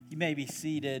may be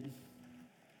seated.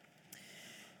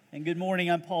 And good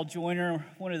morning, I'm Paul Joyner,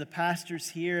 one of the pastors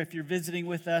here. If you're visiting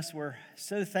with us, we're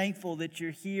so thankful that you're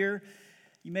here.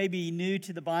 You may be new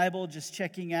to the Bible, just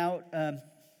checking out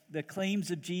the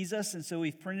claims of Jesus. And so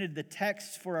we've printed the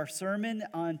text for our sermon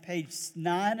on page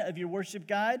 9 of your worship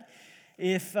guide.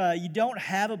 If you don't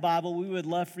have a Bible, we would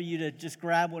love for you to just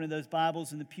grab one of those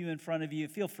Bibles in the pew in front of you.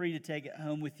 Feel free to take it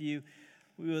home with you.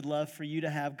 We would love for you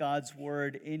to have God's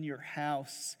Word in your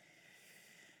house.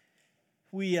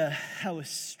 I was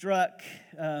struck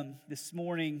this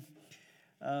morning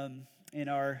in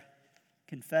our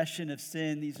confession of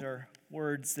sin. These are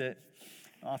words that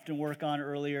I often work on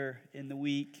earlier in the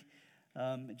week.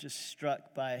 Just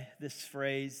struck by this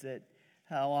phrase that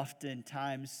how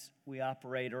oftentimes we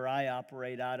operate, or I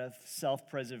operate, out of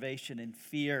self-preservation and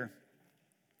fear.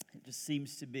 It just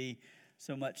seems to be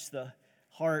so much the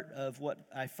heart of what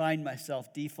I find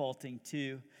myself defaulting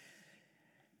to.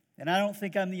 And I don't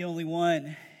think I'm the only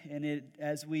one. And it,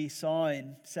 as we saw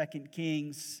in 2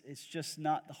 Kings, it's just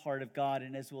not the heart of God.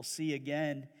 And as we'll see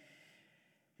again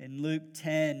in Luke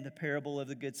 10, the parable of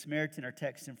the Good Samaritan, our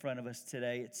text in front of us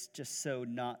today, it's just so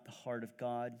not the heart of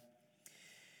God.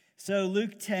 So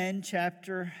Luke 10,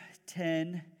 chapter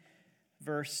 10,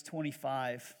 verse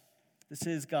 25. This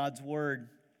is God's word.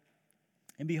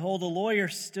 And behold, a lawyer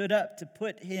stood up to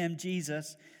put him,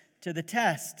 Jesus, to the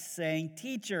test, saying,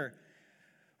 "Teacher,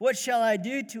 what shall I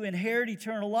do to inherit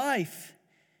eternal life?"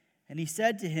 And he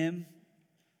said to him,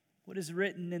 "What is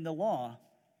written in the law?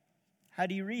 How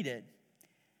do you read it?"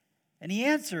 And he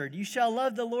answered, "You shall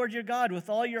love the Lord your God with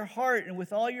all your heart and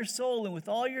with all your soul and with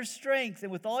all your strength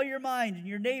and with all your mind, and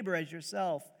your neighbor as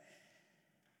yourself."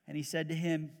 And he said to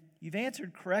him, "You've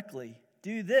answered correctly.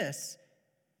 Do this,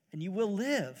 and you will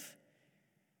live."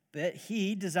 But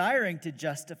he, desiring to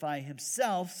justify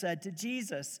himself, said to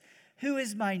Jesus, "Who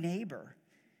is my neighbor?"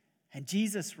 And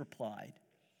Jesus replied,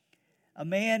 "A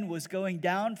man was going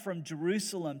down from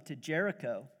Jerusalem to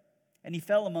Jericho, and he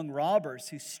fell among robbers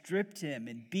who stripped him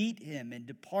and beat him and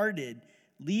departed,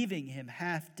 leaving him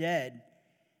half dead.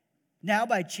 Now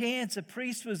by chance a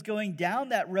priest was going down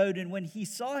that road, and when he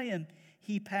saw him,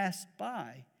 he passed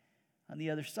by on the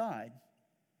other side.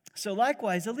 So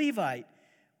likewise a Levite,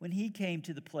 when he came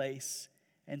to the place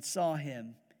and saw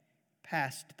him,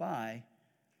 passed by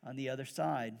on the other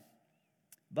side.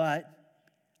 But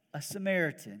a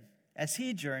Samaritan, as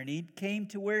he journeyed, came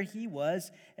to where he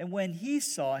was, and when he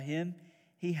saw him,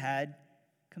 he had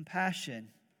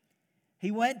compassion.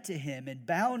 He went to him and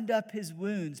bound up his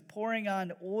wounds, pouring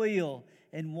on oil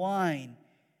and wine.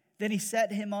 Then he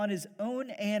set him on his own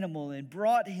animal and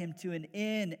brought him to an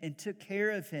inn and took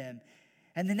care of him.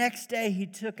 And the next day he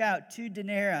took out 2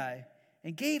 denarii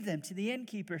and gave them to the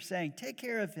innkeeper, saying, 'Take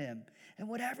care of him, and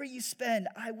whatever you spend,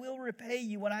 I will repay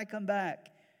you when I come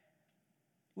back.'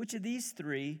 Which of these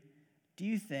 3 do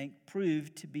you think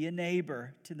proved to be a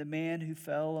neighbor to the man who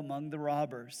fell among the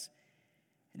robbers?"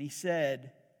 And he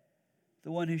said,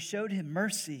 "The one who showed him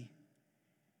mercy."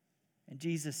 And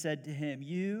Jesus said to him,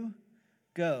 "You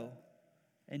go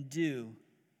and do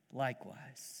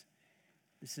likewise."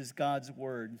 This is God's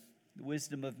word. The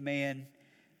wisdom of man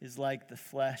is like the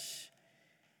flesh,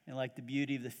 and like the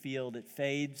beauty of the field, it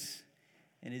fades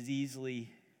and is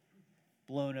easily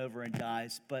blown over and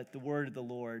dies. But the word of the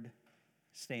Lord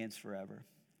stands forever.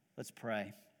 Let's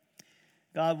pray.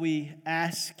 God, we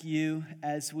ask you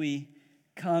as we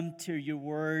come to your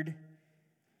word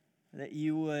that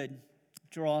you would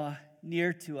draw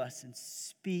near to us and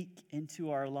speak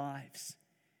into our lives.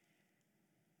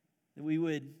 That we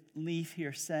would leave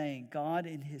here saying, God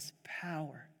in his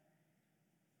power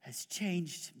has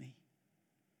changed me.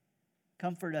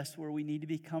 Comfort us where we need to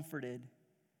be comforted.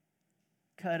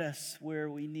 Cut us where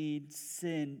we need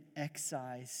sin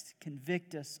excised.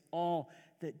 Convict us all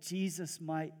that Jesus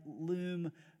might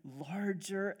loom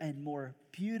larger and more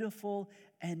beautiful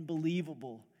and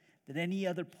believable than any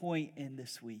other point in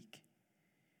this week.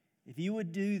 If you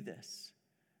would do this,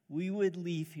 we would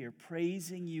leave here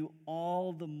praising you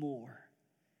all the more.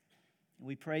 And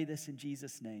we pray this in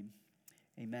Jesus' name.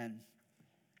 Amen.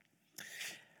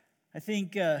 I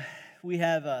think we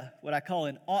have what I call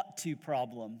an ought to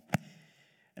problem.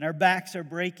 And our backs are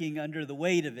breaking under the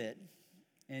weight of it.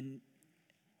 And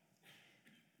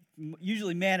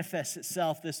usually manifests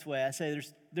itself this way. I say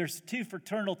there's 2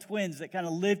 fraternal twins that kind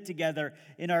of live together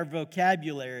in our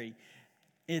vocabulary.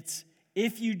 It's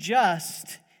if you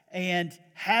just and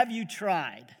have you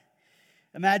tried.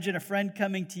 Imagine a friend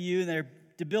coming to you and their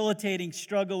debilitating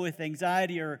struggle with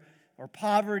anxiety or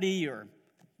poverty or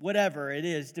whatever it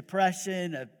is,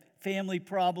 depression, a family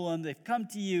problem. They've come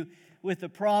to you with a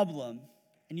problem,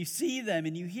 and you see them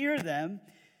and you hear them,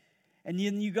 And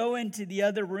then you go into the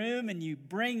other room and you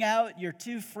bring out your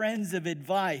two friends of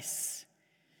advice.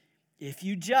 If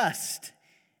you just,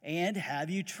 and have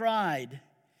you tried?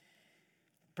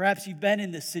 Perhaps you've been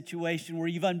in this situation where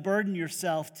you've unburdened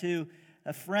yourself to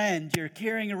a friend. You're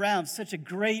carrying around such a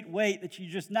great weight that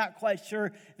you're just not quite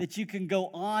sure that you can go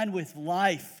on with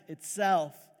life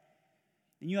itself.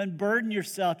 And you unburden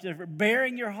yourself,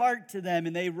 bearing your heart to them,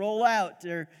 and they roll out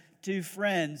their two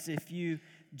friends. If you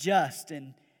just,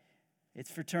 and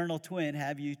it's fraternal twin,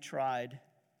 have you tried?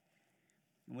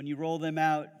 And when you roll them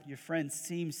out, your friend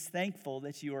seems thankful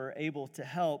that you are able to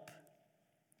help.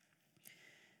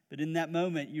 But in that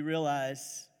moment, you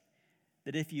realize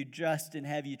that if you just and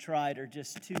have you tried are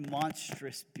just two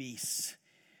monstrous beasts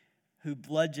who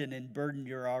bludgeon and burden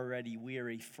your already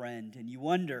weary friend. And you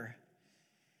wonder,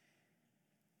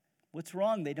 what's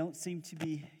wrong? They don't seem to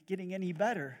be getting any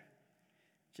better,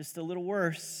 just a little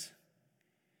worse.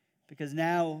 Because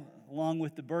now, along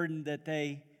with the burden that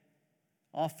they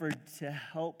offered to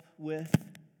help with,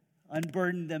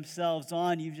 unburden themselves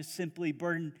on, you've just simply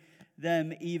burdened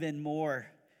them even more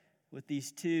with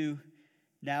these two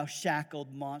now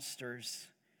shackled monsters.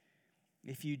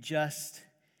 If you just,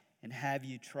 and have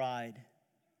you tried?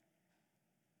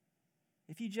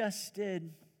 If you just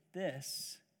did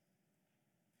this,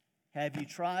 have you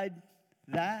tried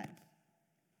that?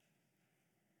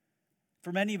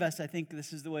 For many of us, I think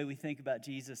this is the way we think about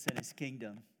Jesus and his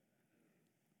kingdom.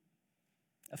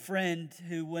 A friend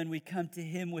who, when we come to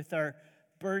him with our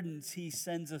burdens, he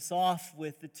sends us off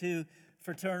with the two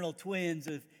fraternal twins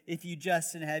of if you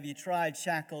just and have you tried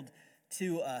shackled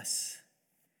to us.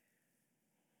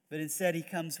 But instead he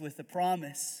comes with a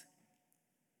promise.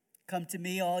 Come to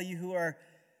me, all you who are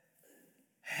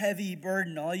heavy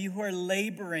burdened, all you who are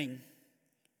laboring,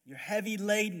 you're heavy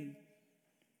laden.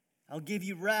 I'll give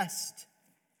you rest.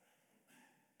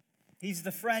 He's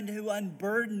the friend who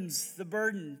unburdens the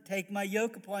burden. Take my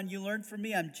yoke upon you, learn from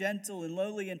me. I'm gentle and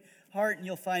lowly in heart, and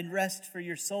you'll find rest for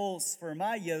your souls. For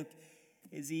my yoke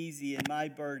is easy and my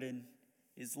burden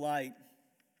is light.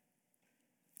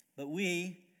 But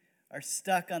we are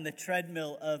stuck on the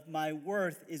treadmill of my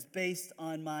worth is based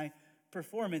on my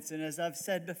performance. And as I've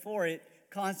said before, it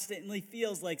constantly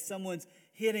feels like someone's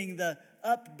hitting the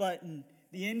up button,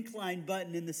 the incline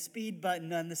button, and the speed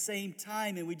button on the same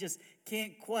time. And we just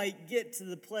can't quite get to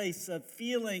the place of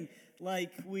feeling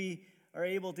like we are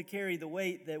able to carry the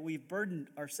weight that we've burdened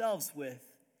ourselves with.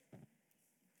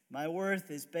 My worth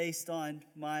is based on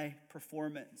my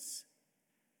performance.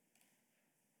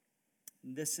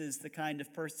 And this is the kind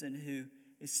of person who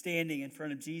is standing in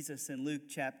front of Jesus in Luke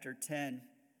chapter 10.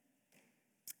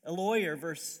 A lawyer,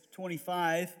 verse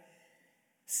 25,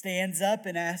 stands up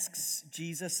and asks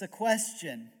Jesus a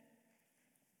question.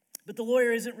 But the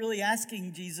lawyer isn't really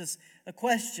asking Jesus a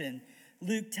question.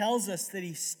 Luke tells us that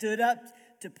he stood up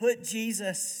to put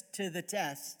Jesus to the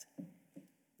test.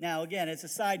 Now, again, as a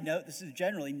side note, this is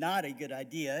generally not a good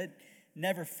idea. It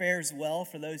never fares well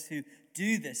for those who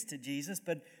do this to Jesus,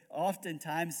 but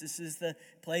oftentimes this is the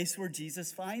place where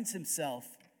Jesus finds himself.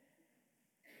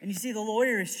 And you see, the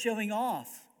lawyer is showing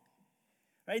off.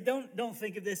 Right? Don't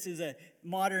think of this as a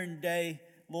modern day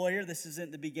lawyer. This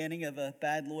isn't the beginning of a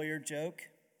bad lawyer joke.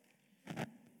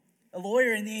 A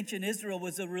lawyer in the ancient Israel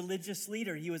was a religious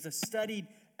leader. He was a studied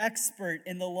expert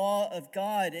in the law of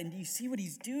God. And you see what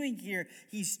he's doing here?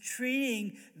 He's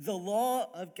treating the law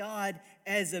of God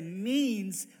as a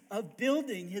means of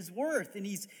building his worth. And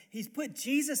he's put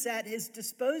Jesus at his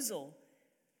disposal.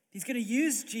 He's going to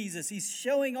use Jesus. He's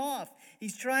showing off.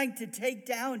 He's trying to take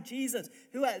down Jesus,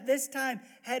 who at this time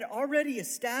had already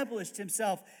established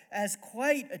himself as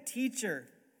quite a teacher.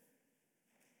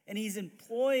 And he's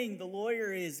employing the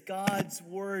lawyer as God's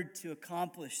word to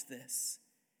accomplish this.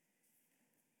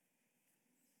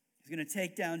 He's going to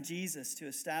take down Jesus to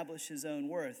establish his own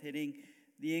worth, hitting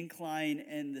the incline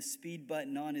and the speed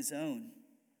button on his own.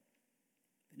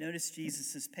 But notice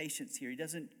Jesus' patience here. He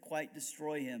doesn't quite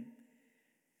destroy him.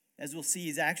 As we'll see,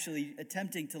 he's actually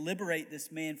attempting to liberate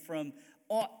this man from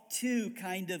ought to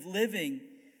kind of living.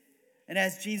 And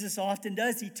as Jesus often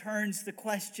does, he turns the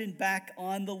question back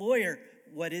on the lawyer.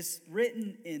 What is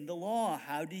written in the law?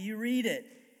 How do you read it?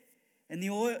 And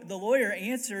the lawyer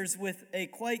answers with a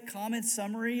quite common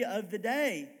summary of the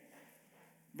day.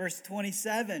 Verse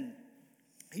 27,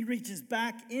 he reaches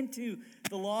back into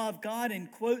the law of God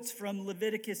and quotes from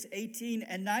Leviticus 18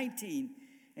 and 19.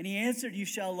 And he answered, you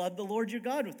shall love the Lord your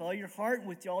God with all your heart, and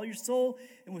with all your soul,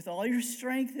 and with all your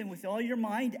strength, and with all your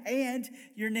mind, and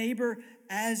your neighbor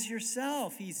as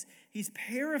yourself. He's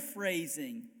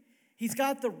paraphrasing. He's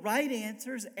got the right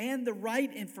answers and the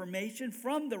right information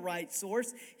from the right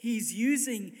source. He's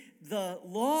using the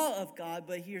law of God,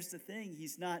 but here's the thing,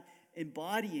 he's not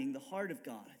embodying the heart of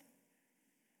God.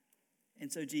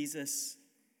 And so Jesus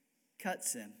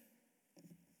cuts him.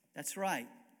 That's right.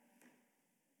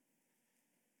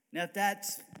 Now, if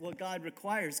that's what God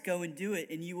requires, go and do it,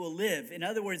 and you will live. In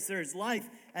other words, there's life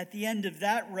at the end of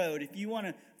that road. If you want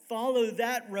to follow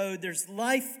that road, there's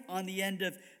life on the end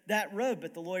of that road,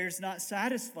 but the lawyer's not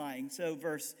satisfying. So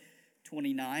verse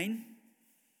 29,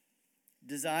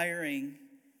 desiring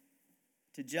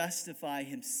to justify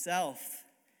himself,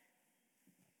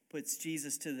 puts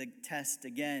Jesus to the test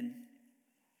again.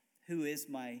 Who is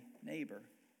my neighbor?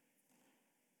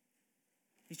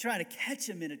 He's trying to catch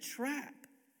him in a trap.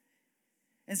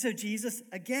 And so Jesus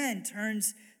again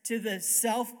turns to the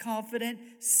self-confident,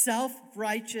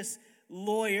 self-righteous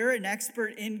lawyer, an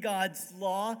expert in God's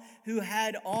law, who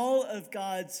had all of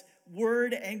God's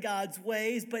word and God's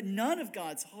ways, but none of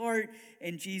God's heart.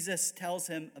 And Jesus tells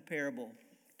him a parable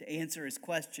to answer his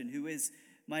question, who is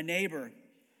my neighbor?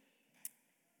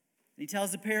 He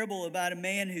tells a parable about a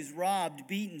man who's robbed,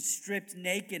 beaten, stripped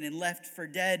naked, and left for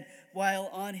dead while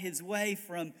on his way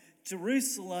from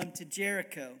Jerusalem to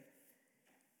Jericho.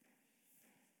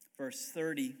 Verse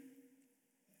 30.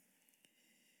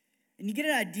 And you get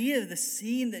an idea of the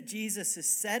scene that Jesus is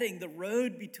setting. The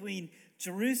road between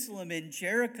Jerusalem and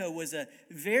Jericho was a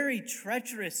very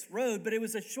treacherous road, but it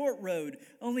was a short road,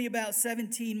 only about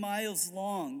 17 miles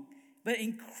long, but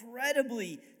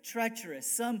incredibly treacherous.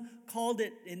 Some called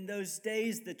it in those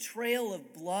days the Trail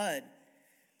of Blood.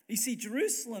 You see,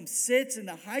 Jerusalem sits in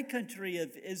the high country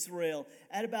of Israel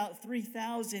at about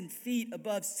 3,000 feet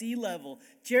above sea level.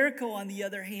 Jericho, on the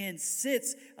other hand,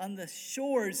 sits on the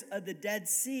shores of the Dead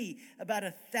Sea, about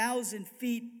 1,000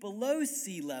 feet below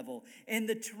sea level. And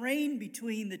the terrain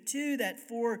between the two, that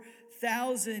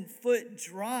 4,000-foot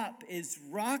drop, is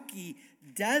rocky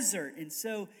desert. And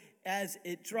so as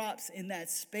it drops in that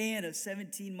span of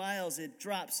 17 miles, it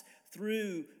drops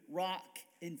through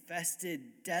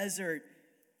rock-infested desert.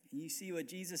 And you see what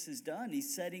Jesus has done.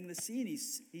 He's setting the scene.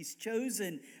 He's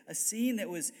chosen a scene that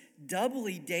was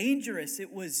doubly dangerous.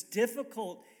 It was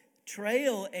difficult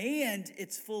trail, and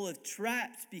it's full of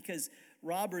traps because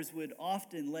robbers would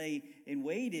often lay in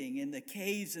waiting in the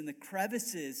caves and the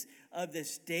crevices of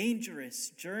this dangerous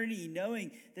journey,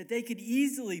 knowing that they could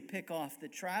easily pick off the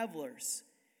travelers.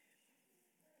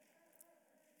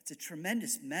 It's a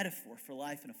tremendous metaphor for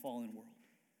life in a fallen world.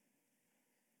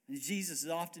 And Jesus is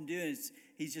often doing is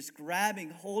he's just grabbing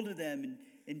hold of them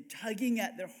and tugging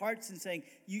at their hearts and saying,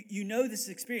 you know this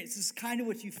experience. This is kind of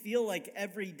what you feel like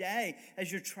every day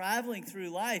as you're traveling through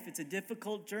life. It's a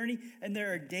difficult journey, and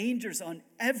there are dangers on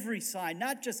every side,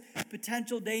 not just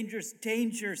potential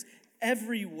dangers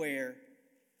everywhere.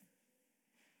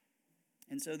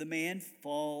 And so the man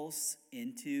falls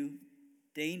into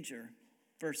danger.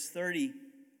 Verse 30.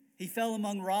 He fell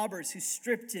among robbers who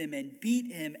stripped him and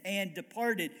beat him and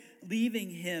departed, leaving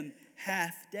him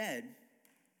half dead.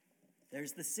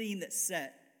 There's the scene that's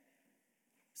set.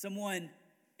 Someone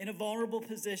in a vulnerable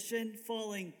position,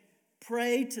 falling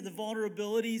prey to the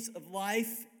vulnerabilities of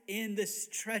life in this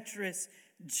treacherous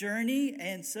journey.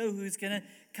 And so who's going to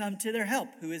come to their help?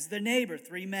 Who is their neighbor?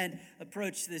 3 men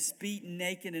approach this beaten,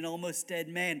 naked, and almost dead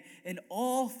man. And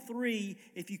all 3,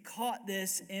 if you caught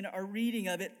this in our reading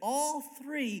of it, all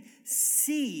 3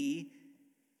 see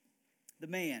the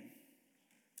man.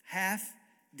 Half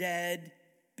dead,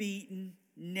 beaten,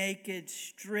 naked,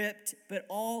 stripped, but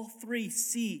all 3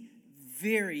 see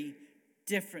very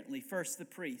differently. First, the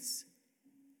priest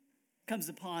comes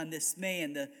upon this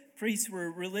man. The priests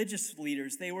were religious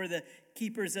leaders. They were the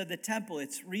keepers of the temple.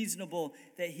 It's reasonable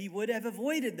that he would have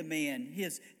avoided the man.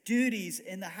 His duties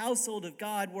in the household of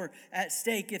God were at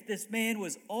stake. If this man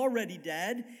was already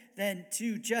dead, then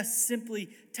to just simply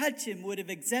touch him would have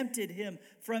exempted him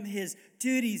from his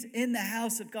duties in the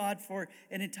house of God for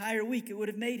an entire week. It would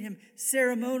have made him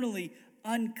ceremonially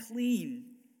unclean.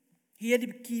 He had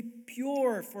to keep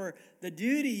pure, for the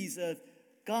duties of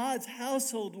God's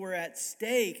household were at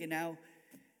stake. And now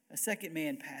a second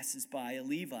man passes by, a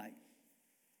Levite.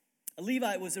 A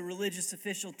Levite was a religious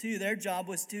official too. Their job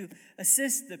was to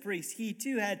assist the priest. He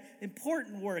too had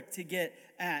important work to get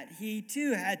at. He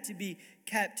too had to be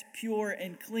kept pure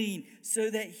and clean so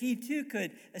that he too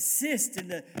could assist in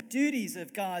the duties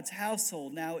of God's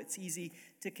household. Now it's easy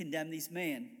to condemn these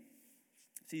men.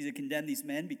 It's easy to condemn these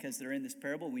men because they're in this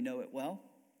parable. We know it well.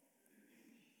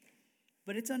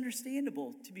 But it's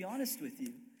understandable, to be honest with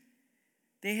you.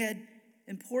 They had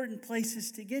important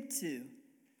places to get to.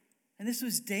 And this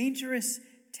was dangerous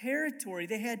territory.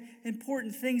 They had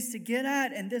important things to get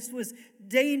at, and this was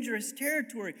dangerous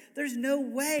territory. There's no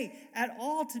way at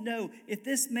all to know if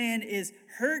this man is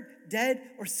hurt, dead,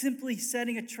 or simply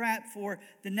setting a trap for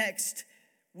the next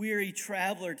weary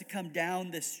traveler to come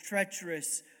down this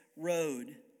treacherous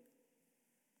road.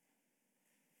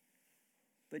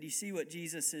 But you see what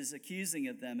Jesus is accusing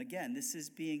of them. Again, this is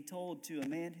being told to a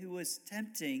man who was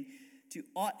tempting to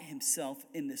ought himself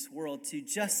in this world, to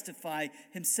justify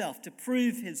himself, to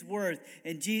prove his worth.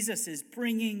 And Jesus is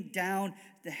bringing down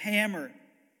the hammer.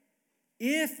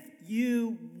 If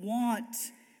you want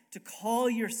to call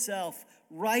yourself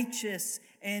righteous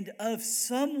and of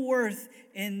some worth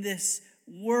in this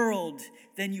world,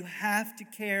 then you have to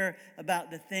care about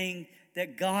the thing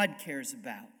that God cares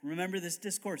about. Remember, this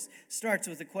discourse starts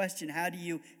with the question, how do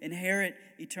you inherit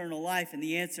eternal life? And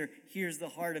the answer, here's the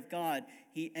heart of God.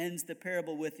 He ends the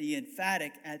parable with the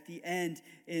emphatic at the end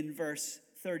in verse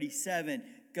 37.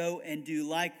 Go and do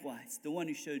likewise. The one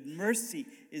who showed mercy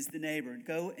is the neighbor.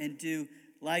 Go and do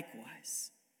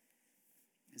likewise.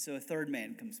 And so a third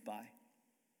man comes by.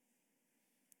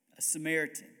 A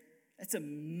Samaritan. That's a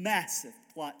massive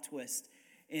plot twist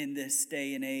in this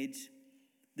day and age.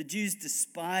 The Jews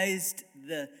despised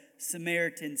the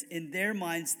Samaritans. In their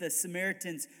minds, the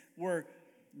Samaritans were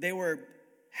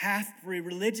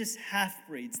religious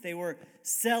half-breeds. They were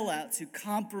sellouts who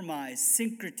compromised,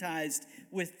 syncretized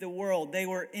with the world. They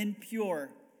were impure.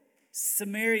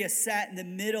 Samaria sat in the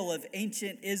middle of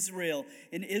ancient Israel.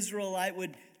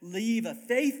 A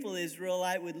faithful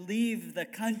Israelite would leave the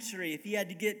country. If he had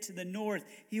to get to the north,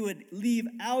 he would leave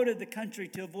out of the country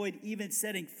to avoid even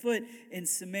setting foot in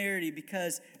Samaria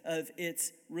because of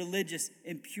its religious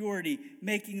impurity.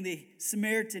 Making the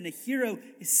Samaritan a hero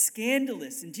is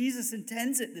scandalous, and Jesus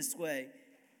intends it this way.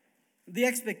 The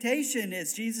expectation,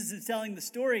 as Jesus is telling the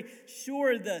story,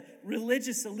 sure, the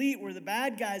religious elite were the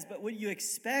bad guys, but what you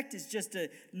expect is just a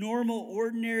normal,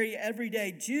 ordinary,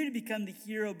 everyday Jew to become the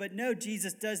hero. But no,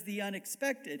 Jesus does the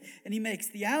unexpected, and he makes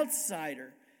the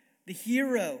outsider the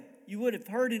hero. You would have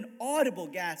heard an audible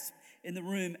gasp in the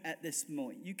room at this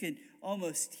moment. You can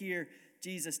almost hear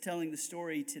Jesus telling the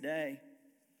story today.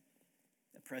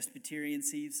 A Presbyterian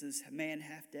sees this man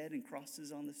half dead and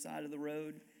crosses on the side of the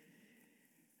road.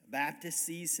 Baptist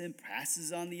sees him,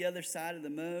 passes on the other side of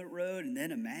the road, and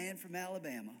then a man from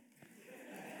Alabama.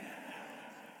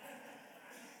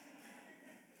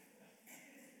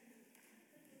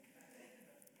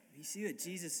 You see what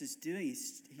Jesus is doing?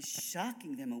 He's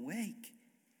shocking them awake.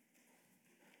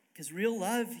 Because real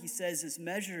love, he says, is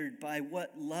measured by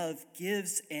what love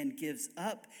gives and gives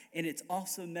up, and it's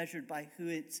also measured by who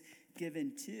it's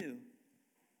given to.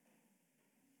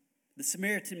 The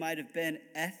Samaritan might have been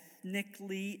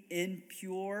ethnically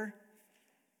impure,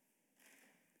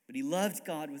 but he loved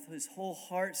God with his whole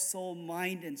heart, soul,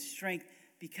 mind, and strength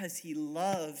because he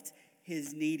loved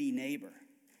his needy neighbor.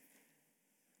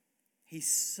 He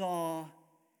saw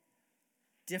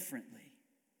differently.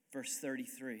 Verse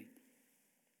 33.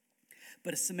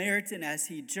 But a Samaritan, as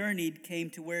he journeyed, came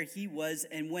to where he was,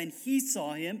 and when he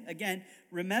saw him, again,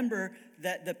 remember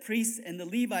that the priests and the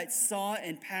Levites saw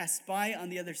and passed by on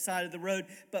the other side of the road,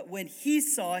 but when he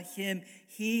saw him,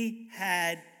 he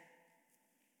had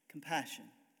compassion.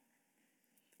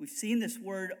 We've seen this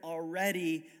word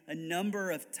already a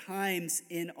number of times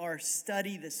in our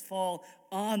study this fall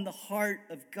on the heart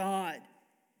of God.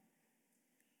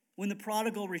 When the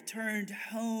prodigal returned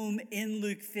home in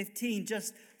Luke 15,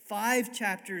 just 5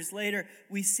 chapters later,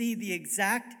 we see the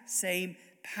exact same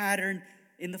pattern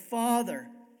in the father.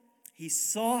 He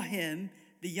saw him,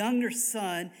 the younger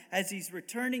son, as he's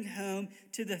returning home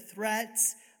to the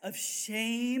threats of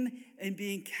shame and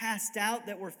being cast out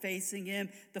that were facing him.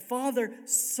 The father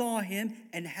saw him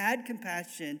and had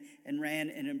compassion and ran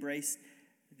and embraced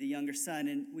the younger son.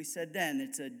 And we said then,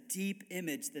 it's a deep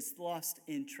image that's lost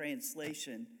in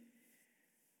translation.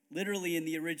 Literally in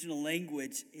the original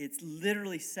language, it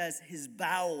literally says his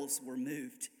bowels were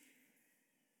moved.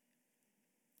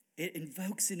 It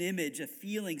invokes an image, a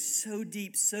feeling so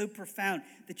deep, so profound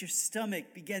that your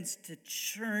stomach begins to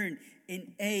churn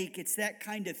and ache. It's that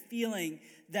kind of feeling,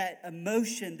 that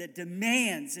emotion that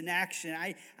demands an action.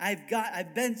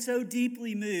 I've been so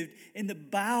deeply moved in the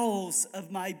bowels of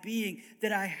my being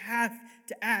that I have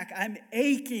to act. I'm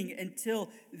aching until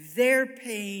their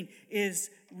pain is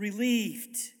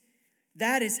relieved.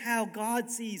 That is how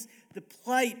God sees the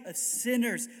plight of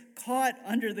sinners caught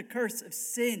under the curse of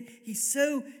sin. He's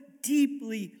so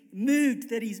deeply moved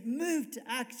that he's moved to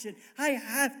action. I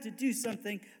have to do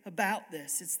something about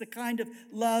this. It's the kind of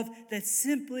love that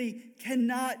simply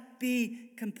cannot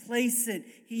be complacent.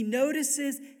 He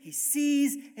notices, he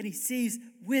sees, and he sees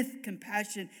with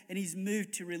compassion, and he's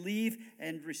moved to relieve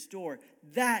and restore.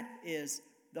 That is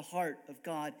the heart of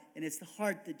God, and it's the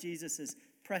heart that Jesus is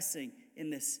pressing in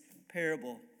this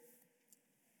parable.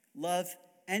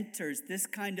 This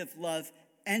kind of love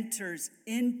enters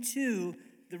into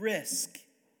the risk.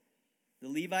 The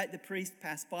Levite, the priest,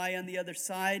 passed by on the other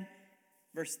side.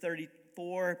 Verse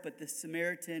 34, but the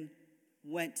Samaritan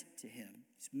went to him.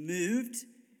 He's moved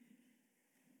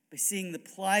by seeing the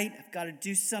plight. I've got to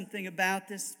do something about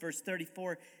this. Verse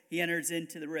 34, he enters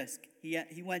into the risk.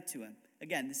 He went to him.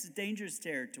 Again, this is dangerous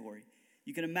territory.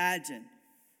 You can imagine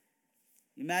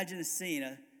the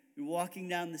scene. You're walking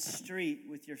down the street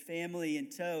with your family in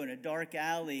tow in a dark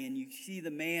alley, and you see the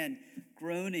man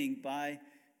groaning by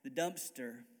the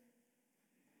dumpster.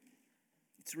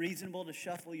 It's reasonable to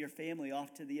shuffle your family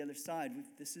off to the other side.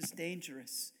 This is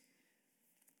dangerous.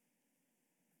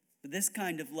 But this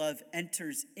kind of love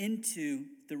enters into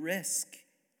the risk.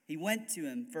 He went to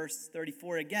him. Verse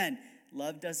 34 again.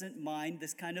 Love doesn't mind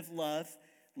this kind of love.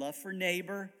 Love for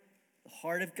neighbor. The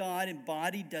heart of God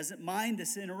embodied doesn't mind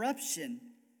this interruption.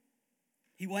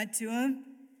 He went to him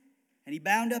and he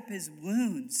bound up his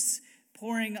wounds,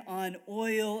 pouring on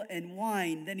oil and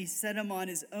wine. Then he set him on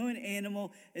his own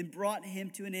animal and brought him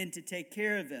to an inn to take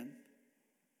care of him.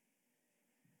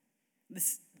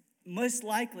 This, most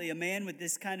likely, a man with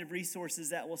this kind of resources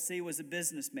that we'll see was a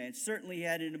businessman. Certainly he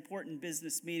had an important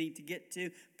business meeting to get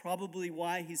to, probably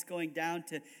why he's going down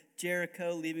to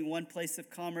Jericho, leaving one place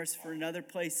of commerce for another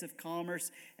place of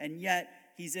commerce, and yet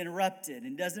he's interrupted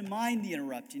and doesn't mind the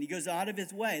interruption. He goes out of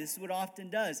his way. This is what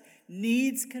often does.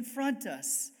 Needs confront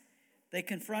us. They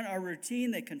confront our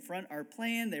routine. They confront our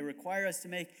plan. They require us to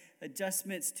make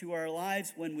adjustments to our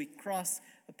lives when we cross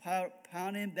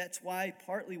upon him. That's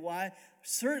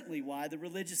certainly why the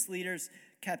religious leaders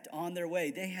kept on their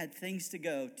way. They had things to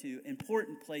go to,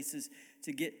 important places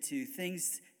to get to.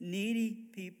 Needy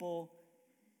people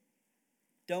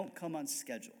don't come on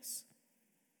schedules,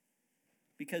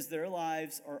 because their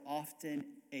lives are often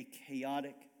a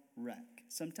chaotic wreck.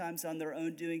 Sometimes on their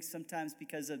own doing, sometimes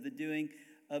because of the doing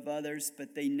of others,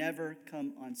 but they never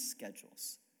come on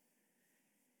schedules.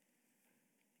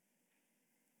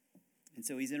 And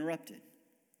so he's interrupted.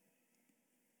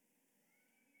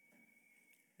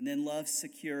 And then love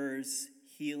secures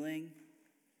healing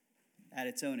at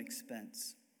its own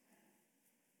expense.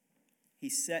 He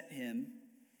set him,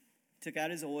 took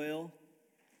out his oil,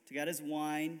 took out his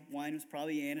wine. Wine was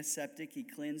probably antiseptic. He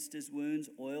cleansed his wounds.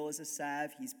 Oil is a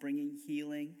salve. He's bringing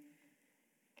healing.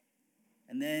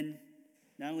 And then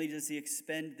not only does he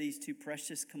expend these two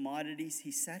precious commodities,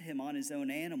 he set him on his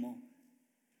own animal.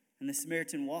 And the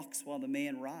Samaritan walks while the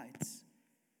man rides.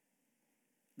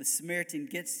 The Samaritan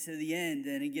gets to the end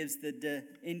and he gives the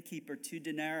innkeeper 2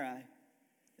 denarii.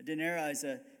 A denarii is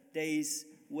a day's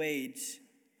wage.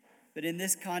 But in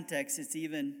this context, it's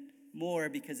even more,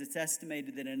 because it's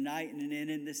estimated that a night in an inn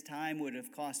in this time would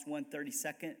have cost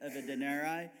 1/32 of a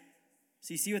denarii.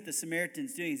 So you see what the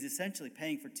Samaritan's doing. He's essentially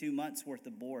paying for 2 months' worth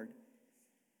of board.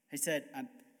 He said, I've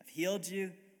healed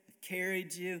you, I've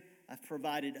carried you, I've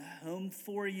provided a home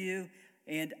for you,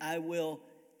 and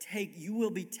you will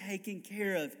be taken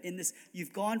care of in this.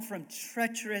 You've gone from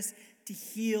treacherous to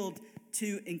healed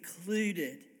to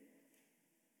included.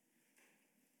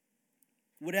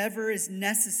 Whatever is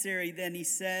necessary, then he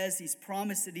says, he's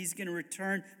promised that he's going to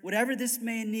return. Whatever this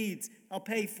man needs, I'll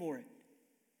pay for it.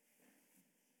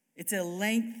 It's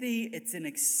it's an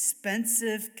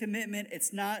expensive commitment.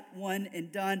 It's not one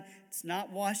and done. It's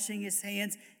not washing his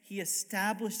hands. He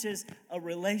establishes a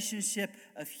relationship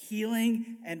of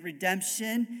healing and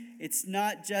redemption. It's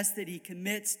not just that he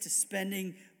commits to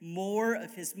spending more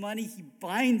of his money. He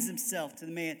binds himself to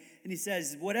the man and he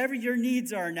says, whatever your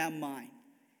needs are now mine.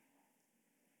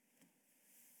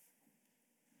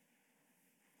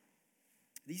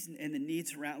 And the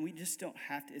needs around, we just don't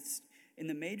have to. It's in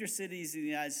the major cities in the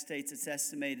United States, it's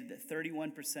estimated that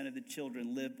 31% of the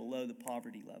children live below the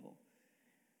poverty level.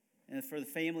 And for the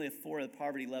family of 4, the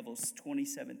poverty level is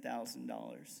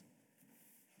 $27,000.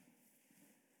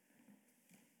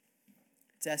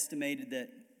 It's estimated that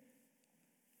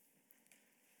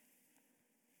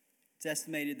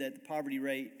the poverty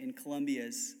rate in Colombia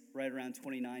is right around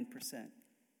 29%.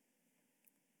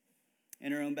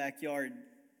 In our own backyard,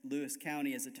 Lewis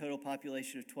County has a total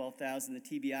population of 12,000. The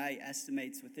TBI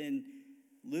estimates within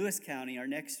Lewis County, our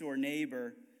next door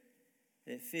neighbor,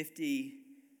 that 50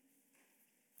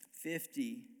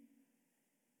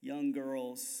 young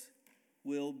girls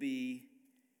will be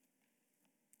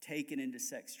taken into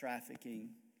sex trafficking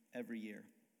every year.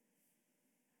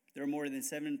 There are more than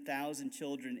 7,000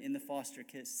 children in the foster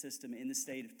care system in the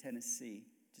state of Tennessee.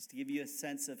 Just to give you a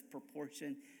sense of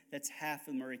proportion, that's half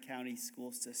of Murray County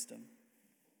school system.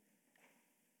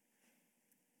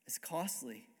 It's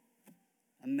costly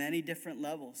on many different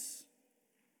levels.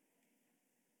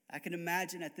 I can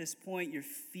imagine at this point you're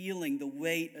feeling the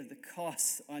weight of the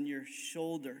costs on your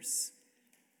shoulders.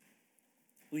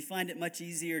 We find it much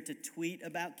easier to tweet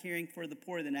about caring for the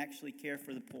poor than actually care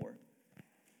for the poor.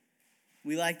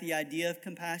 We like the idea of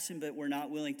compassion, but we're not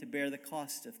willing to bear the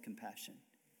cost of compassion.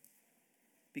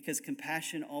 Because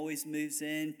compassion always moves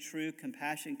in. True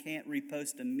compassion can't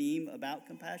repost a meme about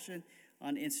compassion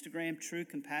on Instagram. True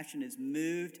compassion is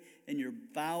moved in your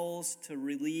bowels to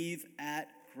relieve at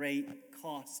great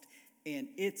cost. And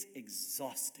it's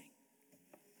exhausting.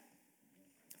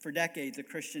 For decades, a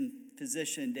Christian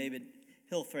physician, David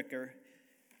Hilfiker,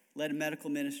 led a medical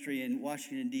ministry in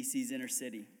Washington, D.C.'s inner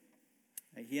city.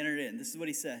 He entered in. This is what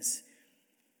he says.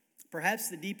 Perhaps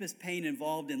the deepest pain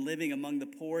involved in living among the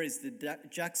poor is the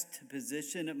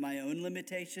juxtaposition of my own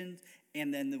limitations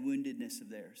and then the woundedness of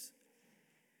theirs.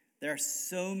 There are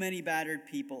so many battered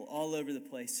people all over the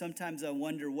place. Sometimes I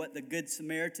wonder what the Good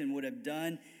Samaritan would have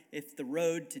done if the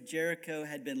road to Jericho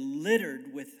had been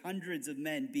littered with hundreds of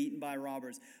men beaten by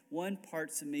robbers. One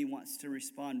part of me wants to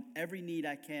respond every need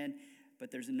I can,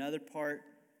 but there's another part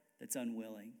that's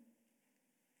unwilling,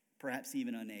 perhaps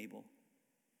even unable.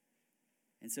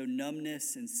 And so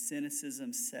numbness and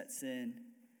cynicism sets in,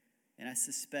 and I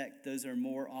suspect those are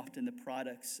more often the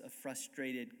products of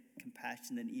frustrated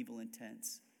compassion than evil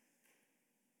intents.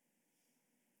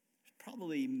 There's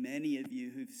probably many of you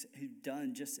who've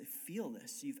done just feel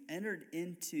this. You've entered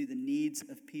into the needs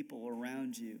of people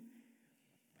around you.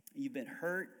 You've been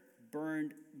hurt,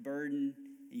 burned, burdened,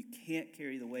 and you can't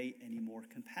carry the weight anymore.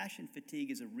 Compassion fatigue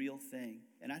is a real thing,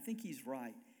 and I think he's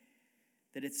right.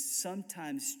 That it's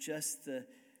sometimes just the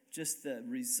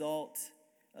result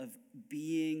of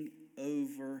being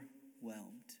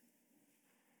overwhelmed.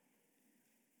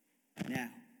 Now,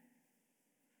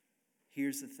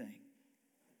 here's the thing.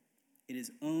 It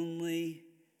is only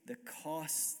the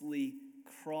costly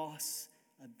cross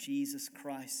of Jesus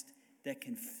Christ that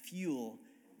can fuel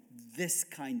this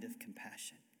kind of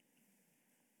compassion.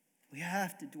 We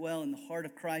have to dwell in the heart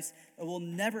of Christ, and we'll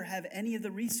never have any of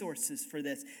the resources for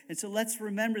this. And so let's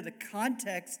remember the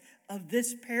context of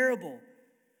this parable.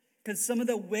 Because some of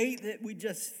the weight that we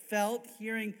just felt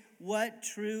hearing what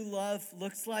true love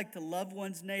looks like, to love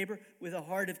one's neighbor with a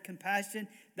heart of compassion,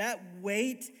 that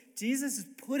weight, Jesus is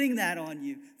putting that on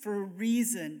you for a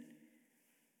reason.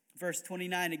 Verse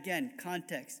 29, again,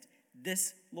 context.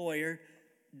 This lawyer,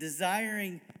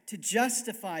 desiring to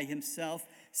justify himself,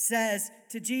 says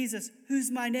to Jesus, "Who's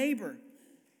my neighbor?"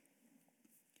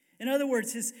 In other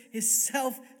words, his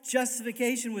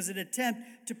self-justification was an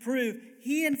attempt to prove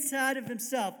he inside of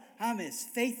himself, I'm as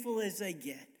faithful as they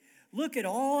get. Look at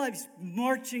all he's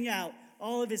marching out,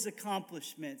 all of his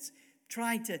accomplishments,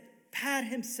 trying to pat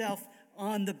himself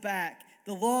on the back.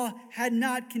 The law had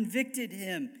not convicted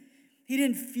him. He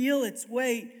didn't feel its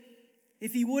weight.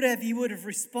 If he would have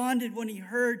responded when he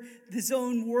heard his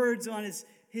own words on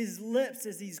his lips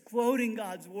as he's quoting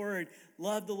God's word.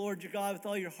 Love the Lord your God with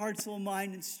all your heart, soul,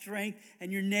 mind, and strength,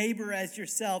 and your neighbor as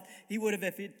yourself. He would have,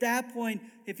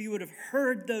 if he would have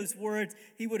heard those words,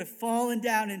 he would have fallen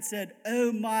down and said,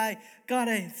 oh my God,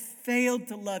 I have failed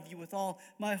to love you with all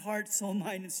my heart, soul,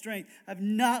 mind, and strength. I've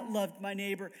not loved my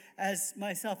neighbor as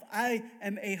myself. I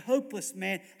am a hopeless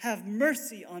man. Have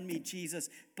mercy on me, Jesus.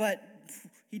 But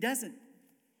he doesn't.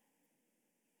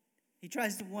 He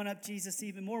tries to one-up Jesus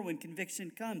even more when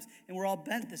conviction comes. And we're all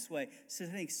bent this way. So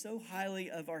to think so highly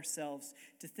of ourselves,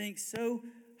 to think so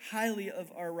highly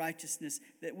of our righteousness,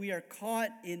 that we are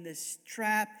caught in this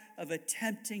trap of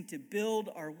attempting to build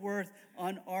our worth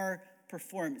on our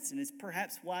performance. And it's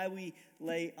perhaps why we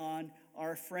lay on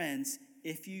our friends,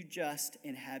 if you just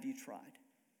and have you tried.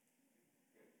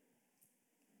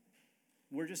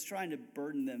 We're just trying to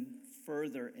burden them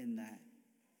further in that.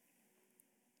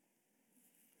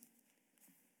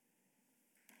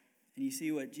 And you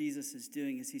see what Jesus is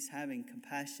doing is he's having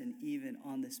compassion even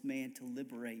on this man to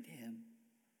liberate him.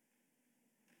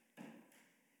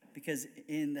 Because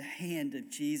in the hand of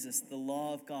Jesus, the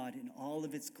law of God in all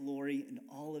of its glory and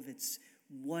all of its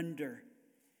wonder,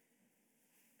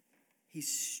 he's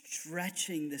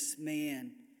stretching this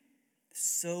man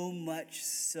so much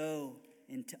so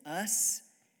into us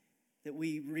that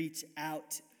we reach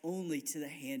out only to the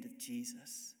hand of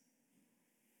Jesus.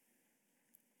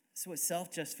 This is what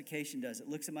self-justification does. It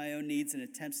looks at my own needs and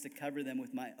attempts to cover them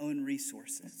with my own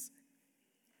resources.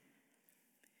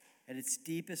 At its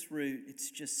deepest root, it's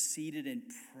just seated in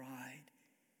pride.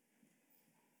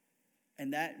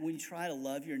 And that when you try to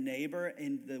love your neighbor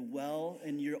in the well,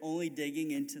 and you're only digging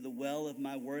into the well of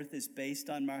my worth is based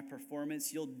on my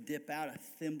performance, you'll dip out a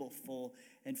thimbleful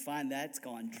and find that's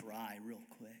gone dry real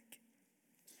quick.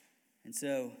 And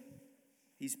so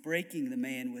he's breaking the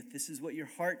man with, this is what your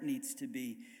heart needs to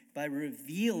be, by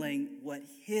revealing what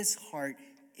his heart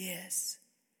is.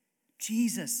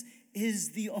 Jesus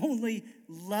is the only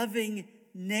loving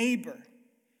neighbor.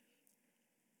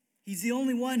 He's the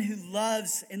only one who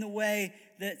loves in the way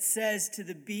that says to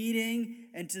the beating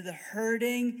and to the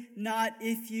hurting, not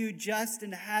if you just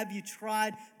and have you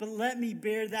tried, but let me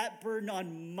bear that burden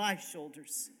on my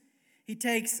shoulders. He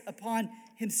takes upon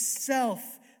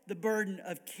himself the burden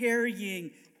of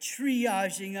carrying,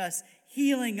 triaging us,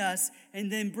 healing us,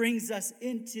 and then brings us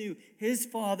into his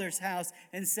Father's house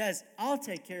and says, I'll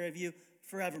take care of you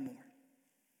forevermore.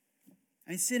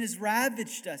 And sin has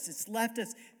ravaged us. It's left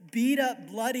us beat up,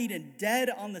 bloodied, and dead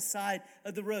on the side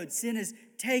of the road. Sin has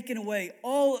taken away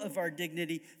all of our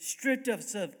dignity, stripped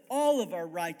us of all of our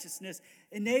righteousness,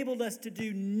 enabled us to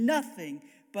do nothing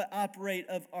but operate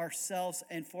of ourselves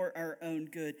and for our own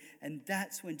good. And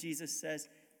that's when Jesus says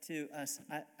to us,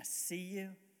 I see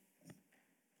you.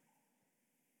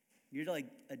 You're like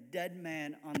a dead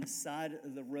man on the side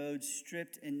of the road,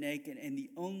 stripped and naked. And the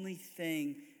only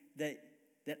thing that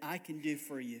I can do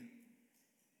for you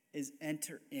is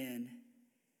enter in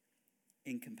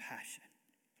compassion.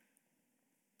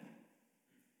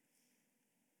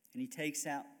 And he takes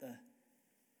out the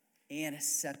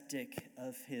antiseptic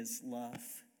of his love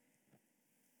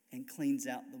and cleans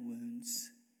out the wounds.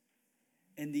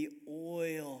 And the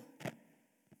oil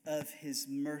of his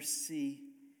mercy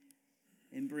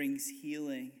and brings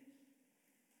healing.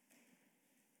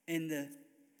 And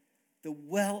the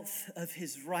wealth of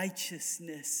his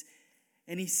righteousness.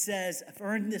 And he says, I've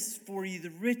earned this for you, the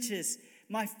riches.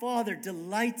 My Father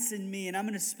delights in me, and I'm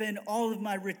going to spend all of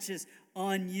my riches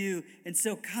on you. And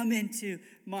so come into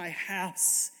my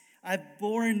house. I've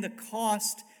borne the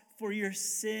cost for your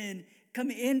sin.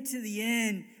 Come into the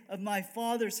inn of my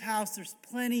Father's house. There's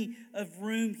plenty of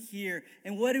room here.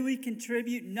 And what do we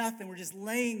contribute? Nothing. We're just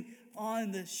laying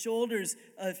on the shoulders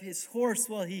of his horse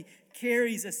while he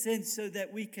carries us in so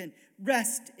that we can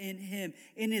rest in him.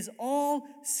 In his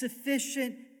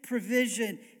all-sufficient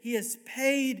provision, he has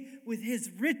paid with his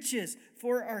riches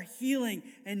for our healing.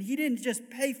 And he didn't just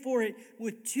pay for it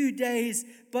with 2 days,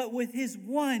 but with his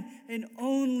one and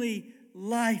only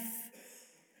life.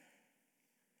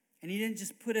 And he didn't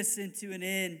just put us into an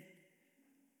inn.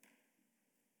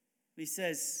 He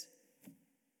says,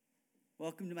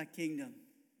 welcome to my kingdom.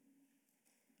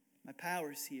 My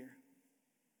power's here.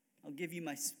 I'll give you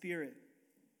my spirit.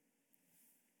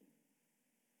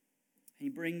 And he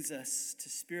brings us to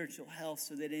spiritual health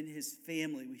so that in his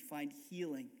family we find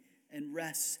healing and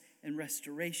rest and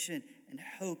restoration and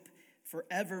hope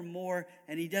forevermore.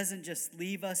 And he doesn't just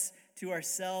leave us to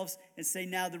ourselves and say,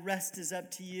 now the rest is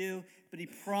up to you. But he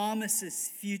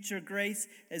promises future grace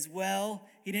as well.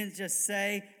 He didn't just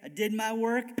say, I did my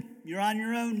work. You're on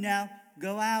your own now.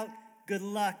 Go out. Good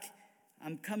luck.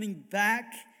 I'm coming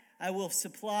back. I will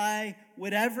supply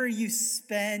whatever you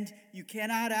spend. You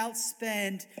cannot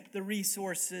outspend the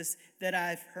resources that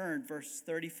I've earned. Verse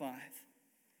 35.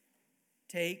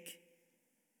 Take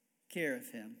care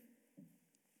of him.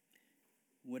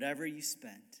 Whatever you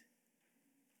spend,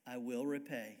 I will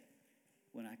repay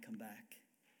when I come back.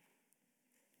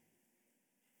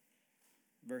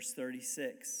 Verse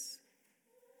 36.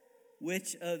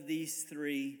 Which of these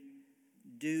three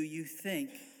do you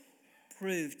think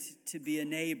proved to be a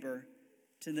neighbor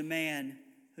to the man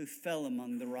who fell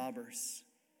among the robbers?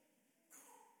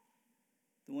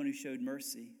 The one who showed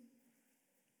mercy.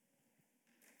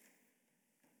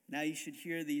 Now you should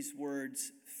hear these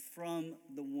words from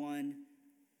the one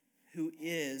who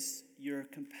is your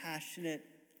compassionate,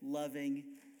 loving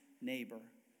neighbor.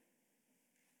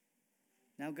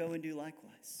 Now go and do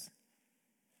likewise.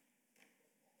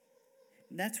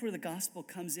 And that's where the gospel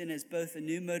comes in as both a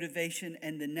new motivation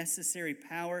and the necessary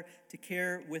power to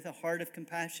care with a heart of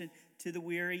compassion to the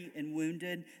weary and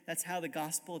wounded. That's how the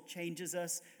gospel changes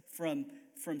us from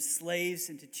slaves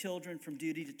into children, from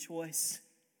duty to choice.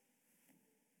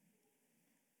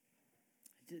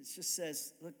 It just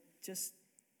says, look, just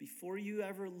before you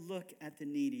ever look at the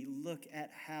needy, look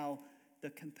at how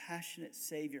the compassionate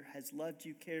Savior has loved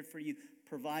you, cared for you,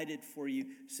 provided for you,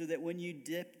 so that when you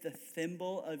dip the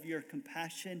thimble of your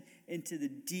compassion into the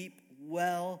deep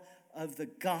well of the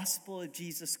gospel of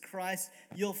Jesus Christ,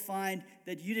 you'll find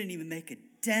that you didn't even make a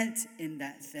dent in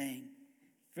that thing.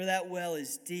 For that well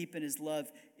is deep and his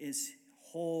love is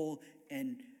whole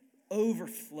and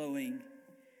overflowing.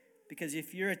 Because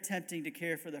if you're attempting to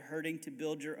care for the hurting to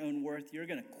build your own worth, you're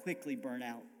going to quickly burn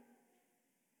out.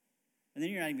 And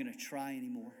then you're not even going to try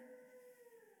anymore.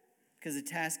 Because the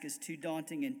task is too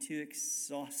daunting and too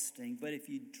exhausting. But if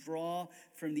you draw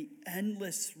from the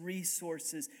endless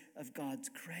resources of God's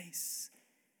grace,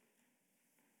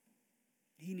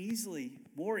 he can easily,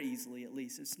 more easily at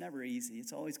least, it's never easy,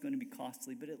 it's always going to be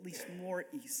costly, but at least more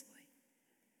easily,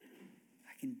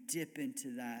 I can dip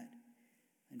into that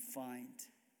and find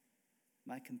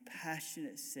my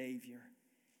compassionate Savior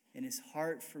in his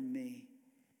heart for me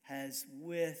has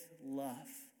with love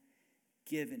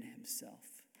given himself.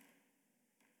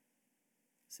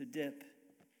 So dip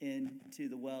into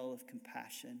the well of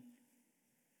compassion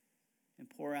and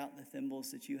pour out the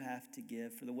thimbles that you have to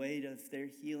give. For the weight of their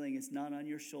healing is not on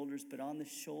your shoulders, but on the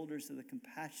shoulders of the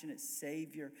compassionate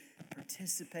Savior.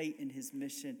 Participate in his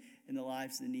mission in the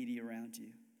lives of the needy around you.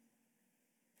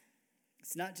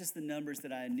 It's not just the numbers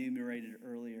that I enumerated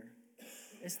earlier.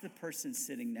 It's the person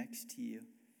sitting next to you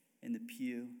in the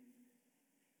pew.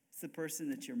 It's the person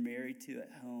that you're married to at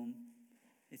home.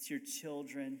 It's your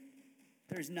children.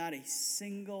 There's not a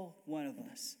single one of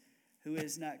us who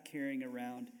is not carrying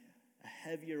around a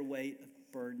heavier weight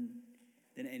of burden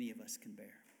than any of us can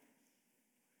bear.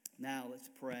 Now let's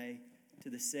pray to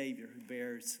the Savior who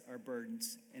bears our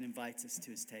burdens and invites us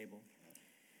to his table.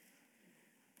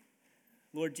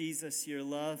 Lord Jesus, your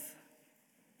love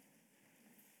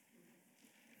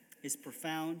is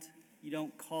profound. You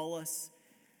don't call us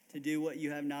to do what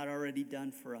you have not already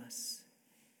done for us.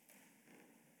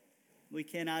 We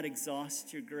cannot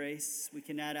exhaust your grace. We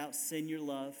cannot out-sin your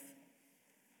love.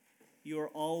 You are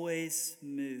always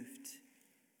moved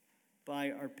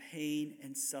by our pain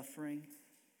and suffering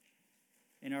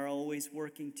and are always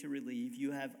working to relieve.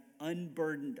 You have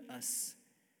unburdened us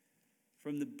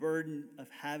from the burden of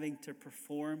having to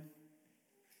perform.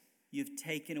 You've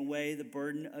taken away the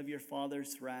burden of your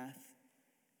Father's wrath.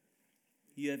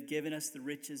 You have given us the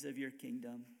riches of your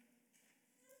kingdom.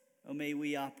 Oh, may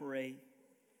we operate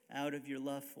out of your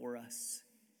love for us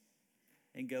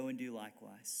and go and do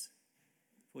likewise.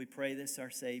 We pray this, our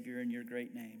Savior, in your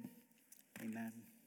great name. Amen.